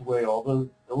strips away all the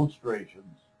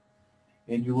illustrations,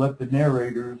 and you let the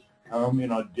narrators come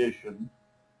and audition,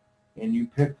 and you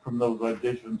pick from those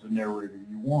auditions the narrator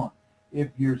you want. If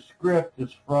your script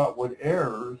is fraught with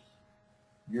errors,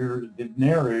 the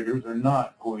narrators are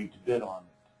not going to bid on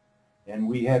it. And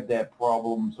we had that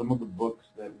problem. Some of the books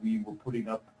that we were putting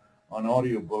up on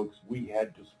audiobooks, we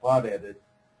had to spot edit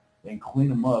and clean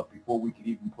them up before we could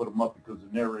even put them up because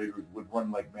the narrators would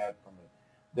run like mad from it.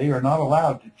 They are not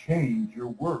allowed to change your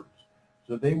words.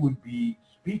 So they would be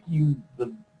speaking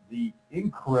the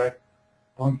incorrect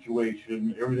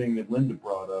punctuation, everything that Linda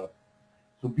brought up.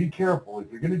 So be careful.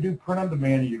 If you're going to do print on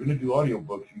demand and you're going to do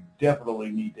audiobooks, you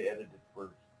definitely need to edit it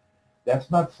first. That's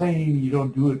not saying you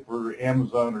don't do it for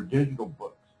Amazon or digital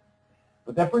books.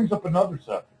 But that brings up another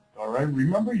subject, all right?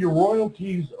 Remember, your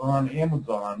royalties on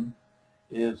Amazon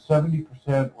is 70%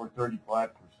 or 35%,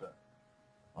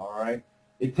 all right?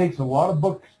 It takes a lot of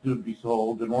books to be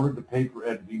sold in order to pay for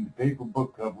editing, to pay for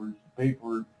book covers, to pay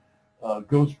for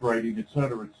ghostwriting, et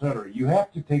cetera, et cetera. You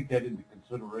have to take that into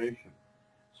consideration.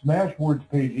 Smashwords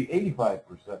pays you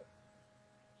 85%,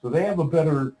 so they have a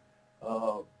better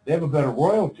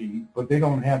royalty, but they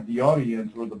don't have the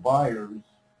audience or the buyers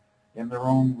in their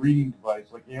own reading device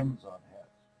like Amazon has.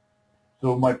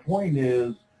 So my point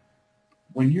is,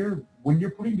 when you're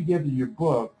putting together your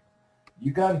book,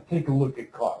 you got to take a look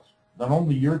at cost. Not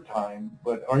only your time,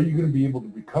 but are you going to be able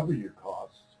to recover your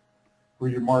costs for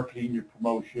your marketing, your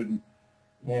promotion,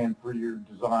 and for your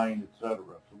design, etc.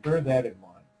 So bear that in mind.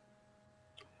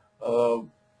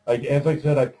 As I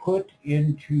said, I put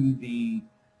into the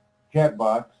chat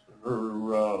box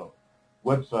her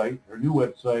website, her new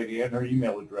website, and her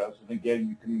email address. And again,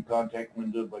 you can contact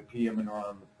Linda by PMing her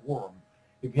on the forum.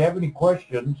 If you have any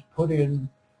questions, put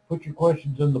your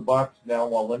questions in the box now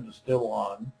while Linda's still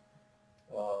on.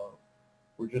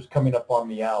 We're just coming up on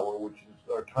the hour, which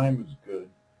is, our time is good.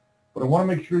 But I want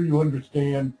to make sure you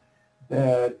understand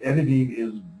that editing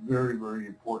is very, very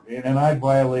important. And I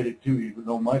violate it too, even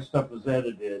though my stuff is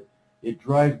edited. It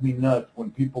drives me nuts when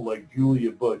people like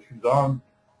Julia Bush, who's on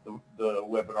the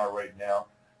webinar right now,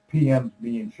 PMs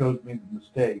me and shows me the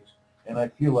mistakes. And I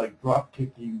feel like drop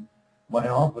kicking my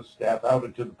office staff out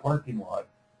into the parking lot,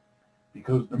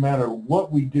 because no matter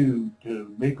what we do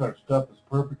to make our stuff as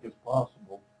perfect as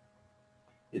possible,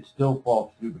 it still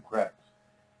falls through the cracks.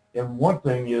 And one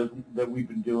thing is that we've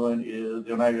been doing is,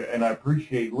 and I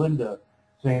appreciate Linda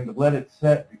saying to let it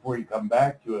set before you come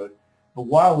back to it, but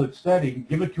while it's setting,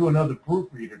 give it to another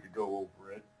proofreader to go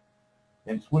over it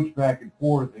and switch back and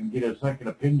forth and get a second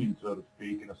opinion, so to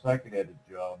speak, and a second edit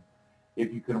job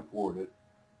if you can afford it.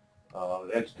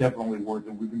 That's definitely worth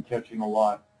it. We've been catching a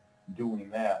lot doing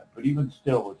that. But even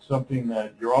still, it's something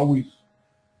that you're always,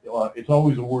 it's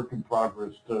always a work in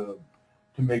progress to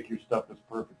make your stuff as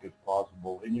perfect as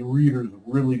possible. And your readers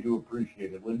really do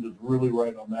appreciate it. Linda's really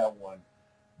right on that one.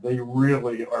 They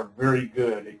really are very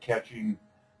good at catching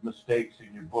mistakes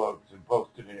in your books and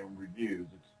posting it in reviews.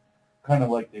 It's kind of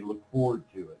like they look forward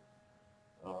to it.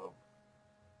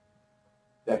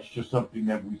 That's just something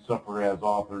that we suffer as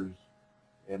authors,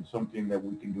 and something that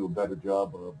we can do a better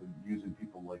job of using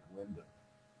people like Linda.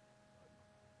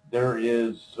 There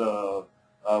is,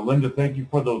 Linda, thank you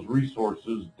for those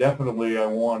resources. Definitely I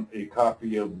want a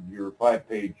copy of your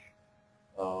 5-page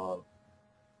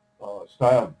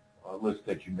style list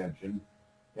that you mentioned,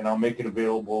 and I'll make it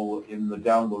available in the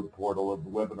download portal of the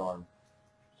webinar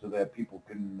so that people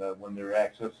can, when they're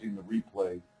accessing the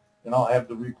replay, and I'll have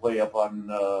the replay up on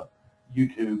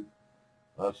YouTube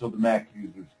so the Mac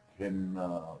users can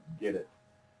get it.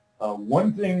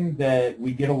 One thing that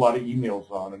we get a lot of emails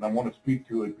on, and I want to speak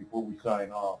to it before we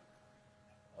sign off,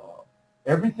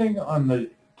 everything on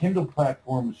the Kindle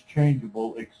platform is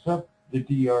changeable except the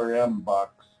DRM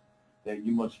box that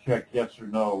you must check yes or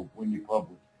no when you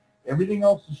publish. Everything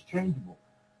else is changeable.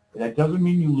 That doesn't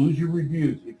mean you lose your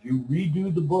reviews. If you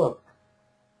redo the book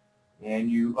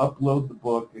and you upload the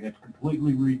book and it's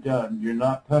completely redone, you're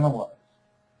not penalized.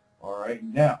 All right,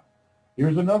 now,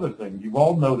 here's another thing. You've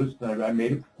all noticed, and I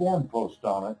made a forum post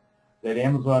on it, that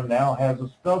Amazon now has a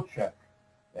spell check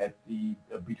at the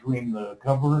between the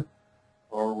cover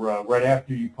or right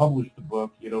after you publish the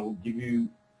book. It'll give you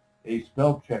a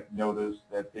spell check notice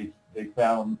that they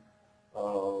found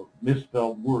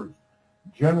misspelled words.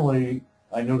 Generally,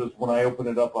 I notice when I open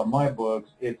it up on my books,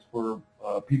 it's for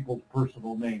people's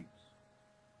personal names.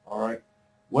 All right.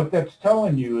 What that's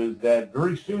telling you is that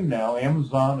very soon now,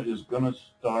 Amazon is going to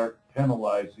start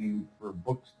penalizing for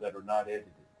books that are not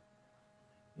edited.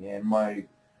 And my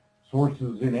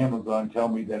sources in Amazon tell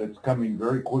me that it's coming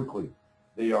very quickly.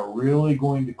 They are really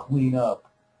going to clean up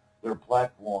their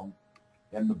platform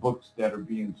and the books that are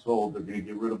being sold. They're going to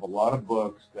get rid of a lot of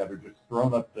books that are just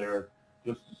thrown up there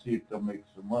just to see if they'll make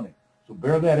some money. So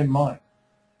bear that in mind.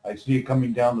 I see it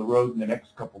coming down the road in the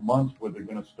next couple months where they're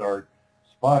going to start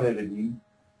spot editing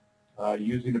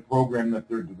using a program that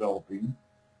they're developing,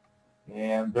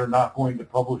 and they're not going to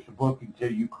publish a book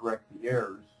until you correct the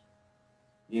errors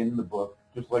in the book,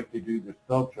 just like they do their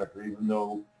spell checker, even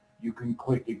though you can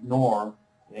click ignore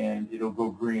and it'll go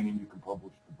green and you can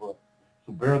publish the book.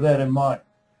 So bear that in mind.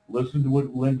 Listen to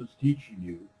what Linda's teaching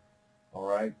you, all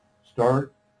right?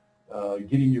 Start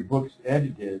getting your books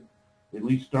edited. At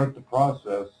least start the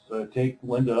process. Take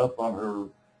Linda up on her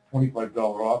 $25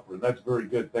 offer. And that's very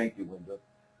good. Thank you, Linda.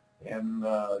 And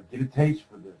get a taste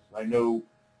for this. I know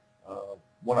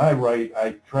when I write,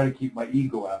 I try to keep my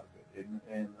ego out of it.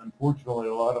 And unfortunately,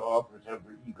 a lot of authors have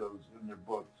their egos in their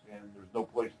books, and there's no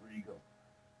place for ego.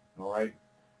 All right?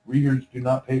 Readers do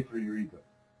not pay for your ego.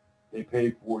 They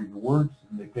pay for your words,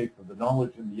 and they pay for the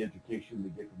knowledge and the education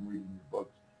they get from reading your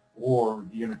books or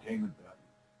the entertainment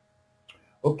value.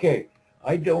 Okay,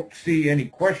 I don't see any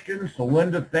questions, so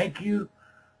Linda, thank you.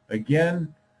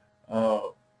 Again,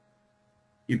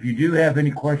 if you do have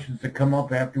any questions that come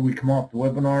up after we come off the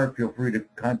webinar, feel free to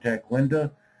contact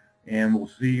Linda, and we'll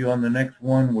see you on the next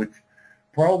one, which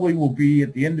probably will be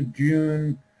at the end of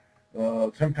June,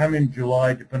 sometime in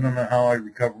July, depending on how I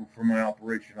recover from my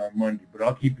operation on Monday. But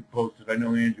I'll keep you posted. I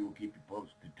know Angie will keep you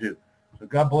posted too. So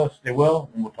God bless, stay well,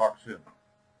 and we'll talk soon.